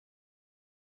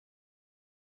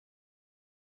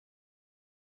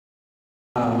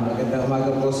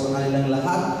umaga po sa kanilang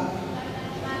lahat.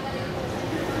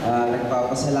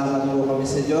 Nagpapasalamat po kami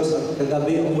sa Diyos at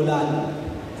kagabi umulan.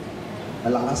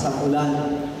 Malakas ang ulan.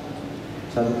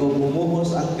 Sabi ko,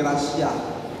 bumuhos ang grasya.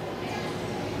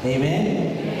 Amen?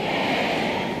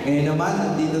 Ngayon naman,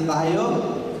 nandito tayo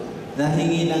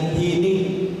nahingi ng healing.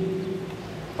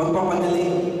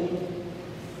 Pagpapagaling.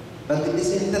 But it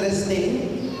is interesting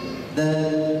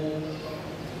that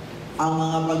ang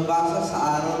mga pagbasa sa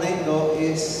araw na ito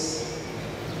is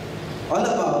all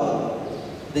about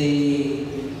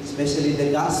especially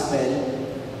the gospel,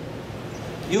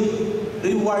 yung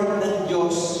reward ng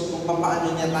Diyos kung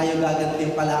paano niya tayo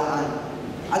gagantimpalaan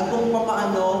at kung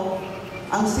paano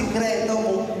ang sikreto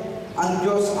kung ang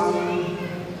Diyos ang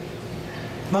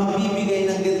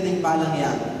magbibigay ng gantimpalang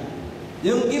yan.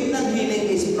 Yung gift ng healing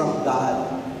is from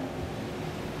God.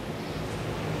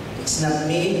 It's not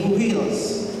me who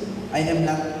heals. I am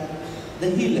not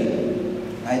the healer.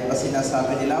 Kahit pa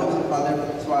sinasabi nila sa Father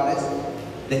Suarez,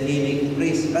 the healing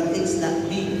priest. But it's not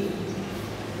me.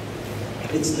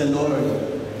 It's the Lord.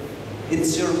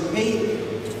 It's your faith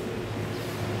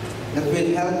that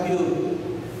will help you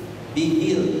be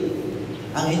healed.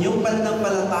 Ang inyong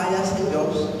pananampalataya sa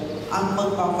Diyos ang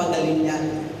magpapagaling niyan.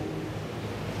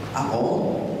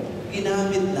 Ako,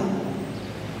 ginamit lang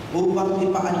upang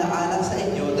ipaalaala sa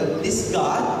inyo that this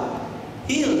God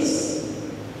heals.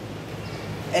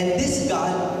 And this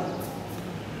God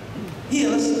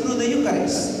heals through the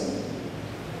Eucharist.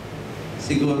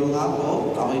 Siguro nga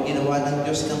po, ako'y ginawa ng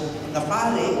Diyos na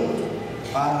pare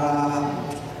para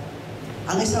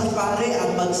ang isang pare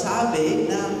ang magsabi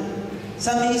na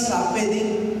sa misa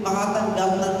pwedeng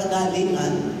makatanggap ng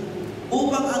kagalingan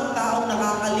upang ang taong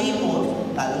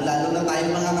nakakalimot, lalo na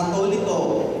tayong mga Katoliko,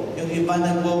 yung iba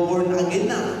nagbo-born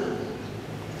again na,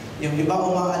 yung iba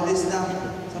umaalis na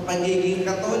sa pagiging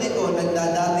Katoliko,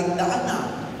 nagdadating-daan na.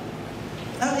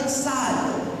 Now it's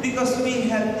sad because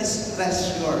we have this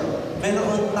treasure.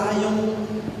 Meron tayong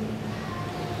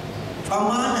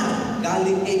pamana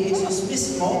galing kay Jesus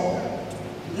mismo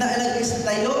na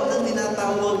nag-istayo ng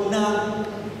tinatawag na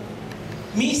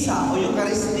misa o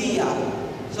Eucharistia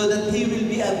so that He will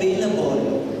be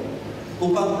available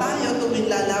upang tayo tuwing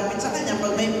lalapit sa Kanya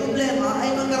pag may problema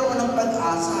ay magkaroon ng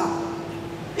pag-asa.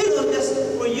 You know,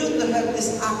 just for you to have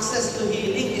this access to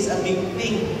healing is a big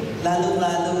thing.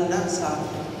 Lalo-lalo na sa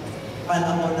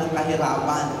panahon ng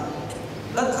kahirapan.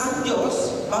 At ang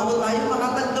Diyos, bago tayo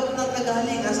makatanggap ng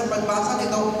kagalingan sa pagbasa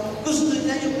nito, gusto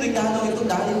niya yung regalo ito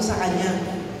galing sa Kanya.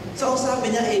 So, sabi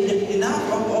niya, enough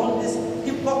of all this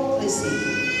hypocrisy.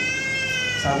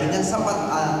 Sabi niya, sapat,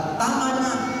 tama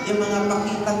na yung mga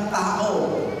pakitang tao.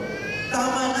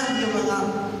 Tama na yung mga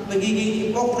magiging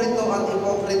hipokrito at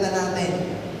hipokrita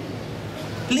natin.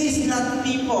 Please not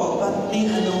people, but me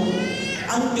alone.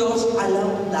 Ang Diyos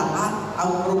alam lahat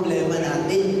ang problema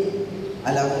natin.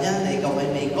 Alam niya na ikaw ay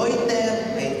may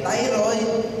goiter, may thyroid,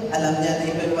 alam niya na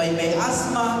ikaw ay may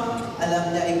asthma, alam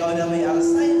niya ikaw na may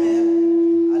Alzheimer,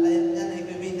 alam niya na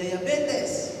ikaw may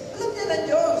diabetes. Alam niya na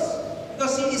Diyos,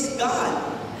 because He is God.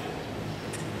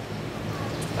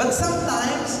 But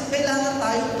sometimes, kailangan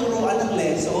tayong turuan ng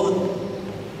lesson.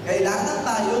 Kailangan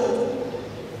tayong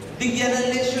bigyan ng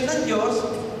lesson ng Diyos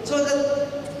so that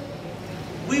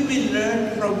we will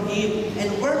learn from Him. And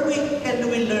where can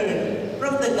we learn?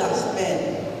 From the gospel.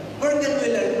 Where can we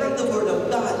learn? From the Word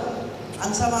of God. Ang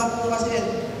sama po kasi,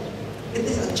 it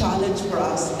is a challenge for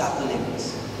us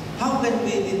Catholics. How can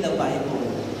we read the Bible?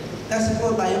 Kasi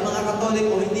po tayo mga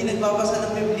Katoliko, hindi nagbabasa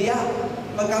ng Biblia.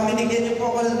 Pagka binigyan niyo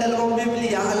po ako ng dalawang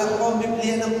Biblia, alam ko ang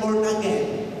Biblia ng born again.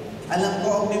 Alam ko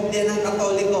ang Biblia ng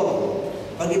Katoliko.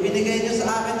 Pag ibinigay niyo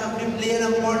sa akin ang Biblia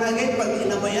ng born again, pag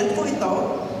inamayan ko ito,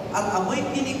 at amoy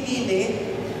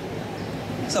kinikili,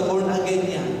 sa born again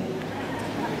yan.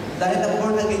 Dahil ang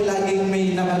born again laging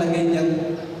may nakalagay niyan,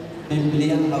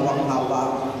 Biblia ang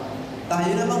hawak-hawak.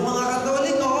 Tayo namang mga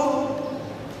Katoliko,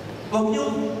 huwag niyo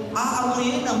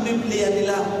aamuyin ang Biblia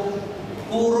nila.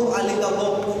 Puro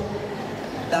alikabok.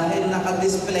 Dahil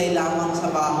nakadisplay lamang sa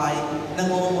bahay,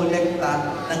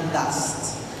 nangungulekta ng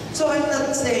dust. So I'm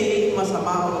not saying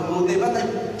masama o mabuti, but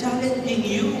I'm challenging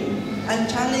you. I'm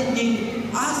challenging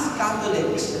us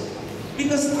Catholics.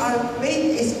 Because our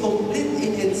faith is complete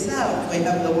in itself. We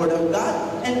have the Word of God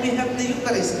and we have the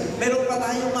Eucharist. Meron pa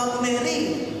tayong Mama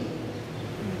Mary.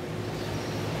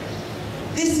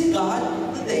 This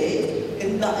God today,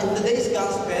 in today's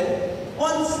Gospel,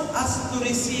 wants us to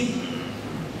receive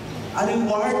a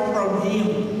reward from Him.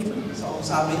 So,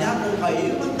 sabi niya, kung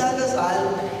kayo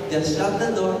magdadasal, just shut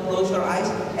the door, close your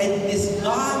eyes, and this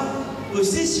God who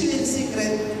sees you in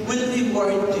secret will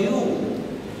reward you.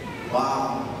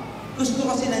 Wow! Gusto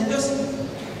kasi ng Diyos,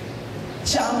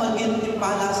 Siya ang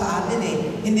magtimpala sa atin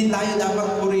eh. Hindi tayo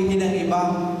dapat purihin ng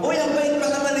iba. Uy, ang bait pa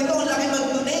naman ito, ang laki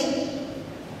mag-donate.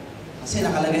 Kasi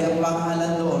nakalagay ang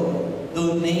pangalan doon,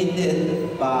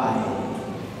 donated by.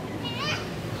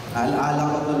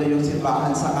 Alaala ko tuloy yung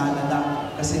simbahan sa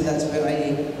Canada kasi that's where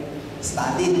I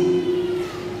studied.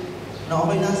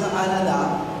 Nung ako'y nasa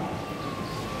Canada,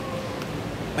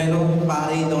 mayroong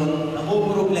pare doon na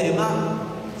problema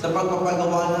sa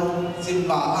pagpapagawa ng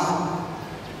simbahan.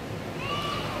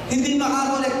 Hindi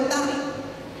makakolekta.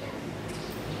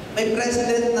 May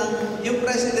yung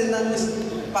president ng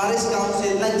Paris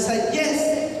Council nag-suggest.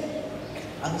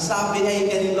 Ang sabi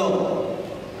ay ganito,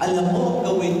 alam mo,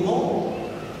 gawin mo,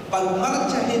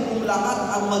 pagmartsahin mo lahat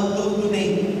ang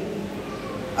mag-donate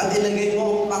at ilagay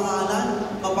mo ang pangalan,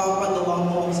 mapapagawa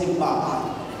mo ang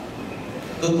simbahan.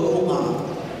 Totoo nga.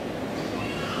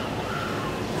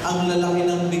 Ang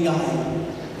lalaki ng bigay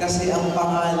kasi ang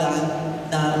pangalan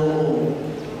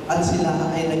naroon. At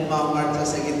sila ay nagmamarcha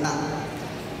sa gitna.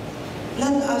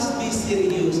 Let us be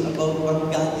serious about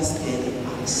what God is telling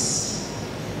us.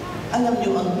 Alam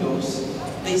niyo ang Diyos,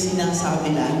 may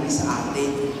sinasabi lagi sa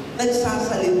atin.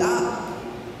 Nagsasalita.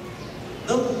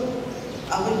 No?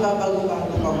 Ako'y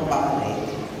babago-bago pang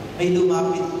pare. May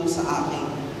lumapit po sa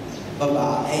aking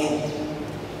babae.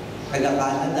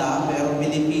 Taga-Canada, pero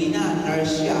Pilipina,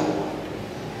 nurse siya.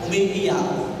 Umiiyak,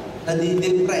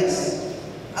 nadidepress.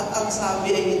 At ang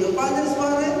sabi ay ito, Father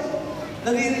Suarez,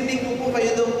 naririnig ko po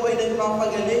kayo daw po ay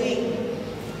nagpapagaling.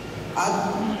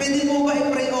 At pwede mo ba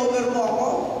i-pray over mo ako?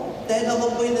 Dahil ako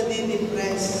po ay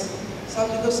nadidepress.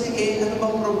 Sabi ko, sige, ano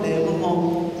bang problema mo?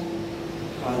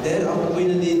 Father, ako po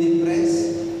ay nadidepress.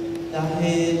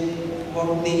 Dahil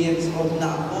 40 years old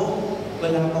na ako,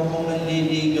 wala pa pong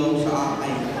nanliligaw sa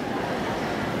akin.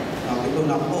 Sabi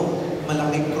ko, nako,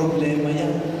 malaking problema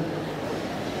yan.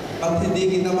 Pag hindi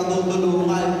kita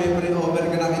matutulungan, pe-pray over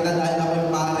ka na kita dahil ako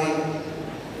yung pare.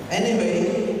 Anyway,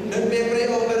 nung pe-pray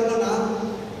over ko na,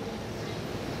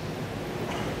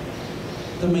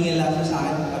 tumingin lang sa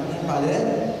akin, sabi niya, Father,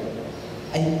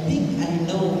 I think I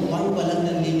know why walang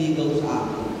nanliligaw sa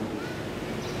akin.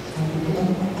 Sabi ko,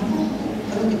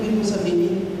 ano ibig mo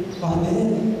sabihin? Father,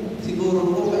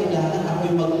 siguro po kailangan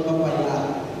ako'y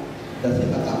magpapaya. Kasi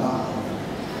katama.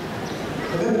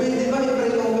 Sabi, pwede ba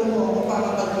i-pray over mo ako para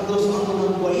mag-produce ako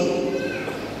ng buhay?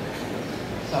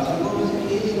 Sabi ko,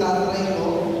 sige, itatry ko.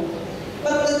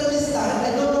 But at this time,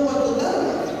 I don't know what to tell.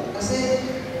 Kasi,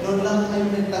 noon lang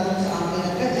kayo nagtanong sa akin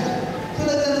ng ganyan. So,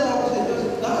 nagtanong ako sa Diyos,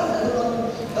 God, ano bang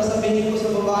sasabihin ko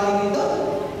sa babae nito?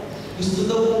 Gusto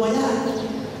daw pumaya.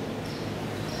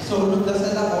 So, nung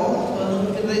dasal ako,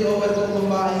 nung i-pray over ko ng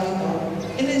babae nito,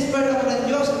 in-inspire ako ng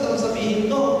Diyos at sabihin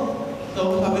ko.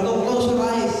 So, sabi ko, close your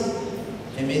eyes.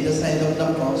 I made the sign of the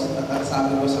cross at ang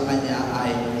sabi ko sa kanya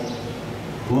ay,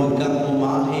 huwag kang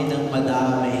kumain ng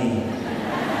madami.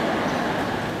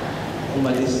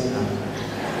 Umalis na.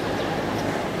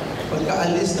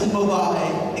 Pagkaalis ng babae,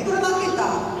 hindi ko na nakita.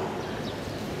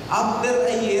 After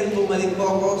a year, bumalik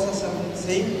po ako sa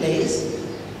same place.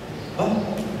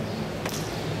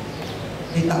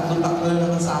 May takbo-takbo na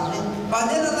naman sa akin.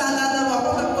 Father, natalala mo ako.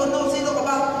 Sabi ko, no, sino ka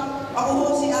ba? Ako ho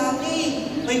si Aki.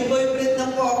 May boyfriend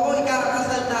na po ako.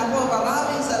 Ikakasal na ako.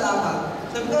 Maraming salamat.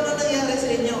 Sabi ko, ano nangyari sa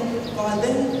inyo?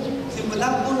 Father,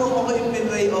 simula po nung ako yung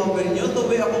pinray over nyo,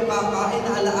 tuloy akong kakain,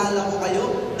 naalaala ko kayo,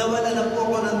 nawala na po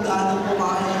ako ng daanang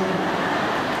kumain.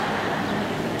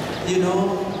 You know,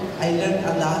 I learned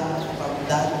a lot from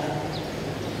that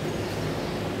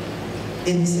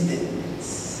incident.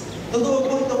 Totoo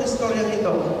po itong istorya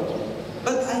ito.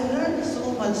 But I learned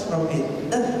so much from it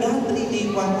that God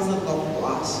really wants to talk to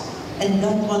us and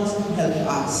God wants to help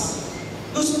us.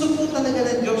 Gusto po talaga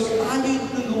ng Diyos tayo'y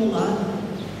tulungan.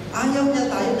 Ayaw niya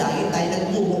tayo lagi tayo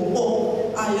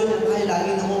nagmumukpong. Ayaw niya tayo lagi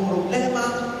namang problema.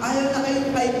 Ayaw niya kayong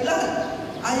high blood.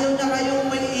 Ayaw niya kayong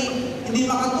may hindi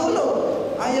makatulog.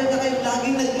 Ayaw niya kayong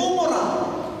laging nagmumura.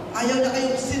 Ayaw niya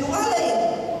kayong sinungaling.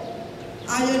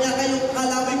 Ayaw niya kayong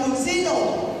kalawin kung sino.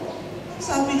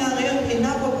 Sabi nga ngayon,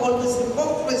 enough of all this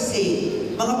hypocrisy.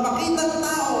 Mga pakitang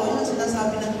tao, yun ang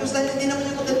sinasabi ng Diyos dahil hindi naman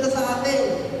yung maganda sa atin.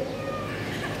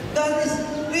 God is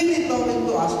really talking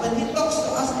to us. When He talks to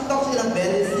us, He talks in a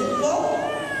very simple,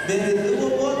 very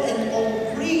doable, and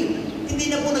concrete. Hindi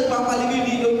na po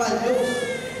nagpapaligoy-ligoy pa ang Diyos.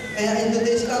 Kaya in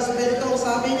today's gospel, ito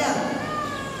sabi niya,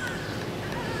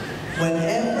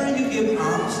 whenever you give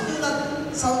alms, do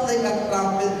not sound like a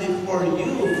trumpet before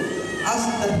you, as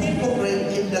the hypocrite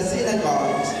in the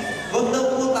synagogues. Huwag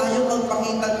daw po tayo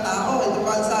magpakitang tao. Ito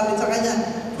pa ang sabi sa kanya,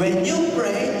 when you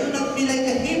pray, do not be like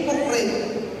a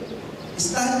hypocrite.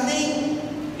 Standing,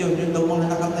 yun daw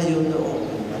mga nakatayo doon.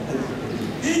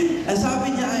 Ang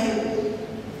sabi niya ay,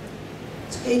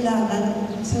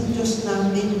 kailangan sa Diyos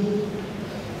natin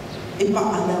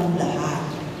ipaalam lahat.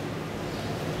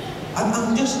 At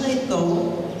ang Diyos na ito,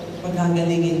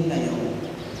 pagagalingin kayo.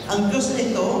 Ang Diyos na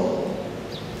ito,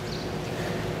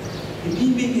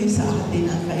 ibibigay sa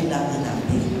atin ang kailangan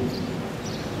natin.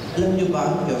 Alam niyo ba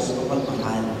ang Diyos kapag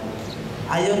mahal?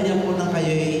 Ayaw niya po na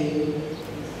kayo'y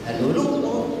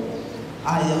nalulungkot.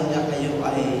 Ayaw niya kayo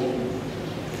ay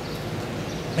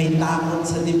may takot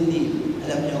sa dibdib.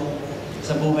 Alam niyo,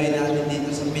 sa buhay natin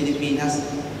dito sa Pilipinas,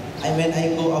 when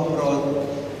I go abroad,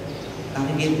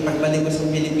 pagbalik ko sa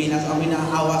Pilipinas, ang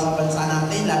minaawa sa bansa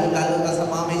natin, lalo-lalo na sa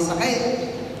mga may sakit.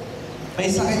 May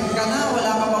sakit ka na,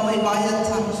 wala ka pa may bayad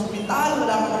sa hospital,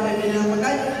 wala ka pa may bilhin ng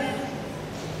pagkain.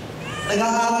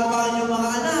 Nag-aaral pa ang yung mga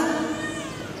anak.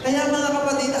 Kaya mga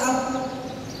kapatid,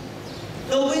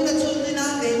 gawin at sundin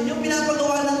natin yung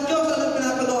pinapagawa ng Diyos. Ano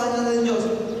pinapagawa niya ng Diyos?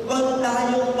 Huwag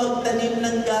tayong magtanim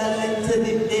ng galit sa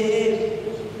dibdib.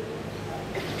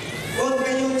 Huwag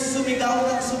kayong sumigaw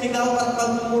ng sumigaw at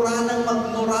magmura ng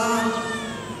magmura.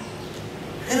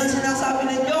 Yan ang sinasabi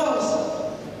ng Diyos.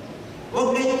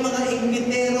 Huwag kayong mga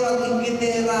inggitero at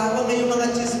inggitera. Huwag kayong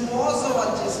mga chismoso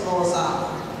at chismosa.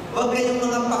 Huwag kayong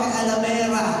mga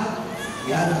pakialamera.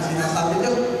 Yan ang sinasabi ng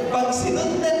Diyos. Pag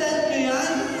sinundan nyo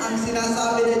yan, ang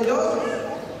sinasabi ng Diyos,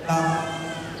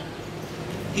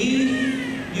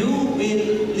 you will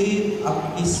live a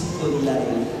peaceful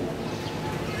life.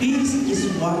 Peace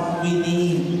is what we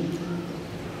need.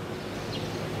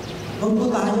 Huwag po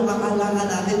tayo makalangan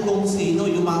natin kung sino,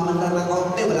 yumaman lang ng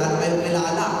konti, wala na kayong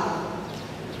kilala.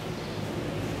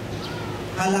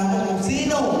 Kala mo kung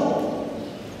sino.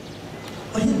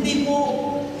 O hindi po,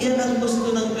 yan ang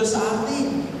gusto ng Diyos sa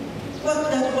atin.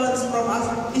 What God wants from us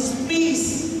is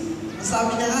peace.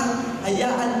 Sabi niya nga,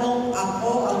 hayaan mo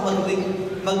ako ang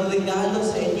magregalo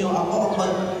sa inyo. Ako ang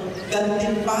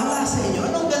maggantimpala sa inyo.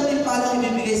 Anong gantimpala ang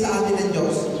ibibigay sa atin ng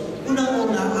Diyos?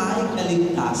 Unang-una ay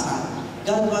kaligtasan.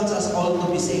 God wants us all to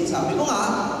be saved. Sabi ko nga,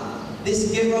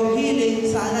 this gift of healing,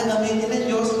 sana gamitin ng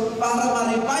Diyos para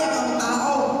ma-revive ang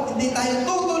tao. Hindi tayo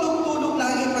tutulog-tulog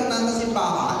lagi pag nasa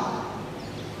simbahan.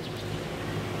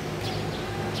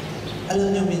 Alam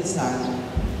niyo minsan,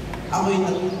 ako'y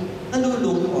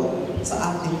nalulungkot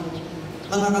sa ating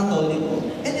mga Katoliko.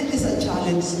 And it is a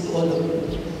challenge to all of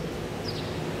you.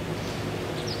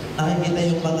 Nakikita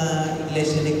yung mga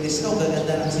Iglesia ni Cristo,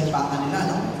 gaganda ng simbahan nila,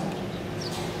 no?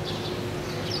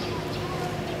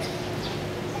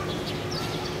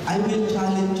 I will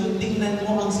challenge you, tingnan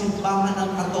mo ang simbahan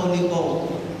ng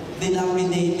Katoliko,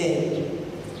 dilapidated.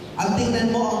 At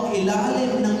tingnan mo ang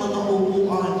ilalim ng mga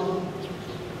upuan.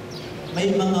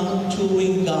 May mga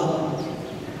chewing gum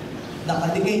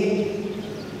nakadikit.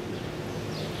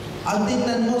 At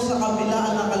tingnan mo sa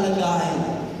kabila ang nakalagay.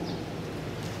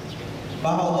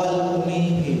 Bawal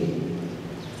umihip.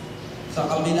 Sa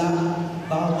kabila,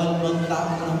 bawal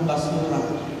magtapon ng basura.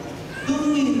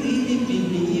 Do we really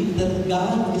believe that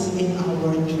God is in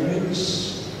our church?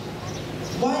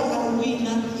 Why are we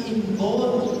not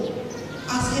involved?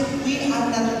 As if we are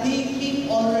not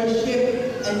taking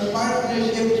ownership and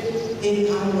partnership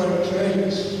in our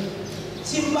church.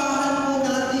 Simbahan po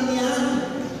natin yan.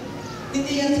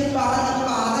 Hindi yan simbahan ng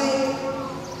pare.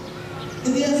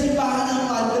 Hindi yan simbahan ng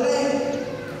padre.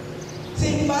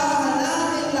 Simbahan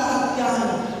natin lahat yan.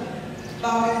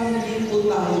 Bakit hindi po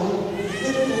tayo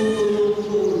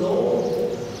tutulong-tulong?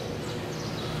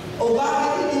 O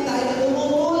bakit hindi tayo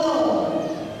tumulong?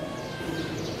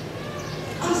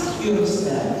 Ask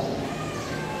yourself,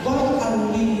 why are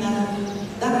we not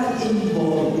that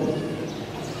involved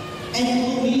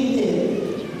and committed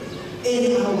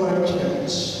in our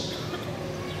church?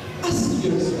 Ask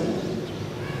yourself,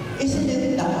 isn't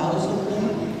it the house of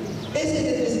God? Isn't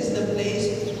it this is the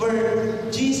place where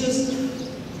Jesus'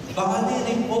 body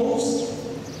reposed?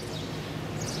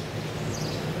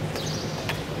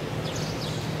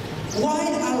 Why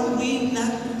are we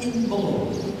not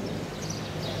involved?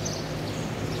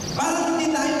 Parang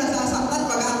hindi tayo nasasaktan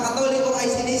pag ang Katoliko ay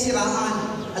sinisiraan.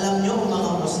 Alam niyo,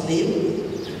 mga Muslim,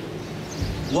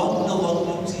 huwag na huwag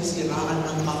mong sisiraan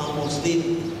ng mga Muslim.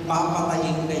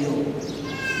 Papatayin kayo.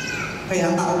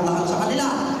 Kaya takot lahat sa kanila.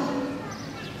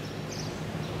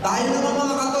 Tayo naman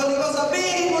mga Katoliko,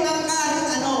 sabihin mo ng kahit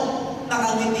ano,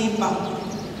 nakangiti pa.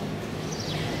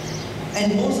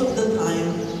 And most of the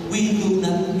time, we do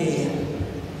not care.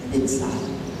 And it's sad.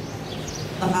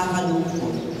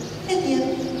 Nakakalungkot. And yet,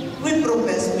 we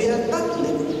profess we are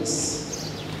Catholics.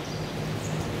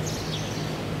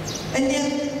 And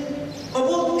yet,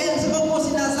 sa mo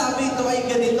sinasabi ito ay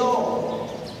ganito.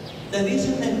 The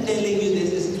reason I'm telling you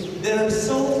this is, there is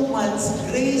so much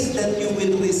grace that you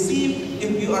will receive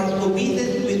if you are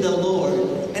committed with the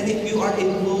Lord. and if you are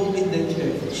involved in the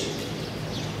church.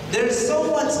 There's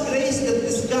so much grace that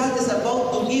this God is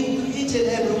about to give to each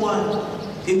and every one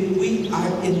if we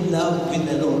are in love with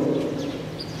the Lord.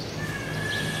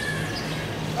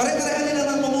 Pare-pareho din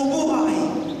naman bumubuhay.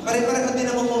 Pare-pareho din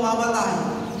naman mamamatay.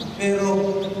 Pero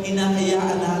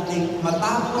hinahayaan natin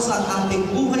matapos ang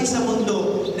ating buhay sa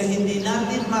mundo na hindi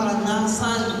natin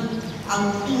maranasan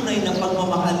ang tunay na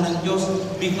pagmamahal ng Diyos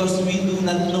because we do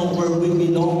not know where we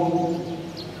belong.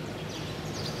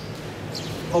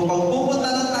 O pag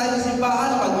pupunta lang tayo sa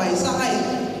simbahan, pag may sakay,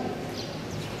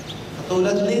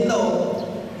 katulad nito,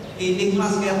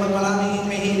 hiligmas, kaya pag maraming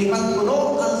may hiligmas,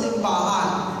 puno ang simbahan,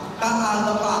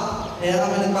 kaaga pa. Kaya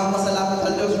kami nagpapasalamat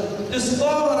sa Diyos. Diyos ko,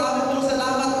 marami pong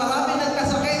salamat, marami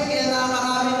nagkasakit, kaya na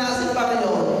marami na simba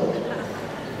kayo.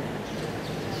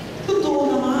 Totoo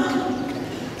naman.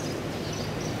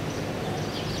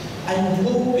 I'm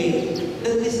hoping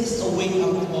that this is a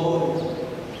wake-up call.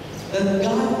 That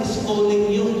God is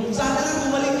calling you. Sana na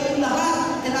bumalik kayong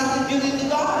lahat and attribute to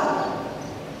God.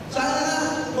 Sana na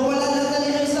mawala na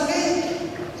kanila yung sakit.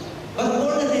 But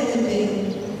more than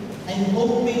anything, I'm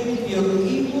hoping you're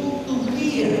able to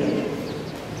hear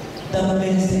the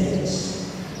message.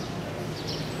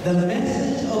 The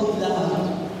message of love.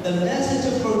 The message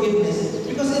of forgiveness.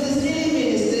 Because it is really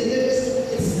ministry.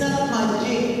 It's not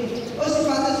magic. O si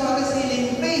Father Suarez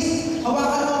healing face.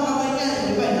 Hawakan mo ang kamay niya.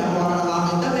 Di ba? Hawakan ang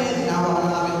aking damit. Hawakan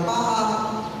ang aking paa.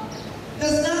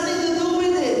 There's nothing to do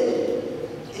with it.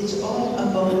 It's all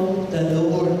about the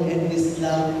Lord and His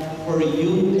love for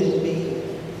you and me.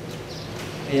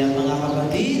 Kaya mga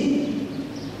kapatid,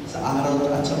 sa araw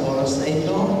at sa oras na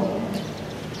ito,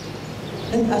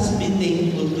 let us be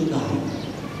thankful to God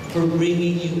for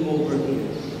bringing you over here.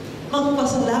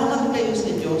 Magpasalamat kayo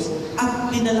sa Diyos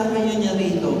at dinala kayo niya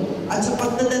rito. At sa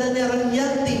pagdadala niya rin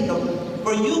yan dito,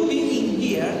 for you being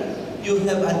here, you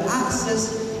have an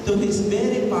access to His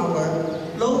very power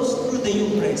flows through the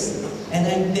Eucharist. And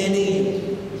I'm telling you,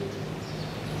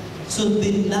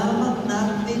 sundin lamang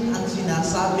natin ang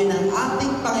sinasabi ng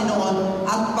ating Panginoon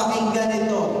at pakinggan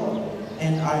ito,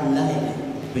 and our life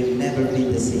will never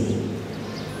be the same.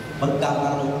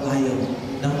 Magkakaroon tayo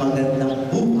ng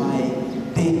magandang buhay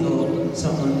dito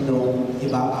sa mundong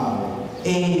ibabaw.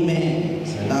 Amen.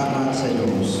 Salamat sa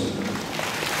Diyos.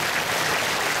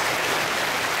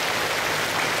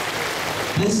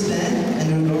 Please stand,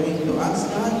 and we're going to ask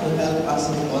God to help us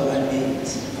in all our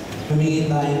needs. Humingi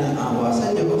tayo ng awa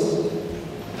sa Diyos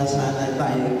na sana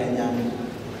tayo kanyang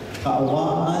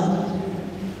kaawaan.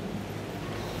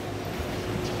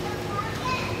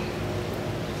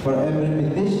 For every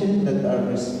petition that our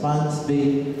response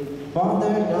be, Father,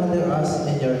 gather us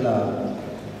in your love.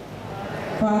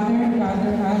 Father,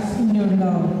 gather us in your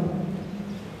love.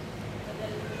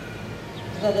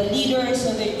 That the leaders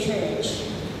of the church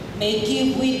may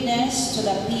give witness to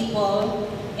the people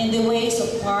in the ways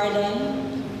of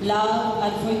pardon, love,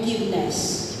 and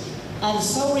forgiveness, and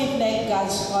so reflect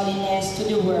God's holiness to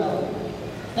the world.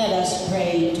 Let us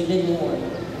pray to the Lord.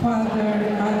 Father,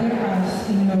 gather us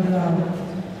in your love.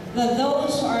 That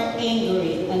those who are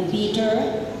angry and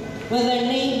bitter with their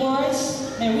neighbors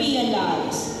may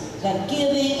realize that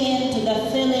giving in to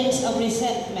the feelings of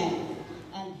resentment